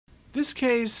This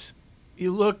case,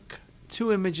 you look,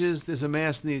 two images, there's a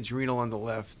mass in the adrenal on the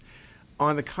left.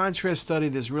 On the contrast study,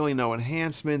 there's really no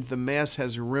enhancement. The mass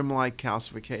has rim-like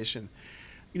calcification.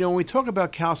 When we talk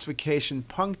about calcification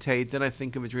punctate, then I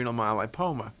think of adrenal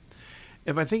myelolipoma.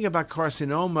 If I think about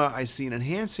carcinoma, I see an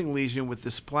enhancing lesion with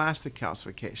dysplastic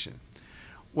calcification.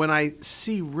 When I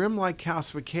see rim-like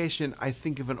calcification, I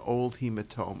think of an old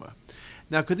hematoma.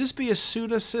 Now, could this be a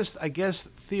pseudocyst? I guess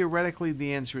theoretically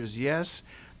the answer is yes.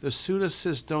 The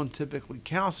pseudocysts don't typically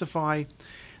calcify.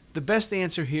 The best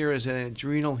answer here is an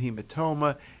adrenal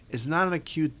hematoma. It's not an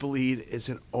acute bleed, it's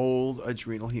an old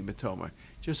adrenal hematoma.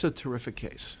 Just a terrific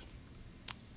case.